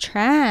last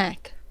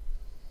track.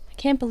 I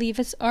can't believe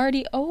it's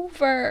already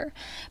over.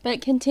 But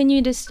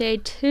continue to stay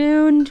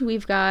tuned.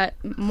 We've got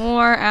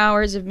more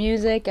hours of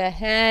music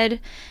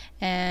ahead.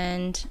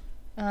 And,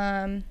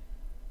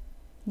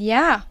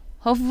 yeah.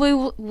 Hopefully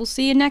we'll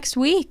see you next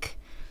week.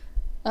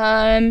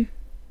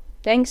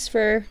 Thanks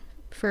for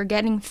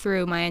getting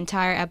through my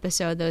entire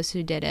episode, those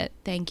who did it.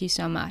 Thank you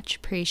so much.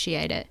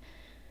 Appreciate it.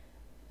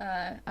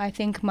 I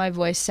think my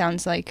voice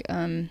sounds like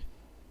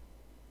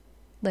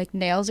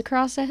nails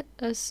across a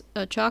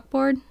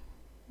chalkboard.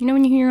 You know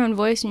when you hear your own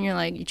voice and you're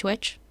like, you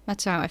twitch?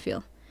 That's how I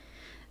feel.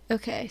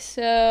 Okay,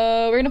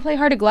 so we're gonna play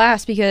Heart of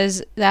Glass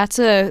because that's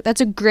a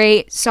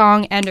great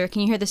song ender.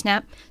 Can you hear the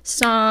snap?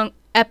 Song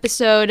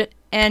episode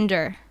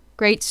ender.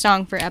 Great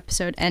song for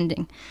episode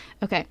ending.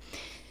 Okay.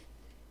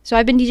 So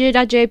I've been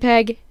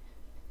DJ.Jpeg.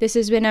 This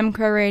has been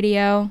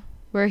mcrowradio.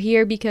 We're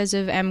here because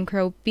of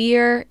mcrow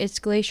beer. It's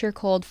Glacier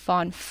Cold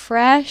Fawn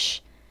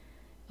Fresh.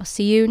 I'll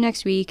see you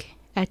next week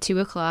at 2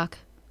 o'clock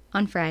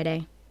on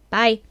Friday.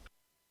 Bye.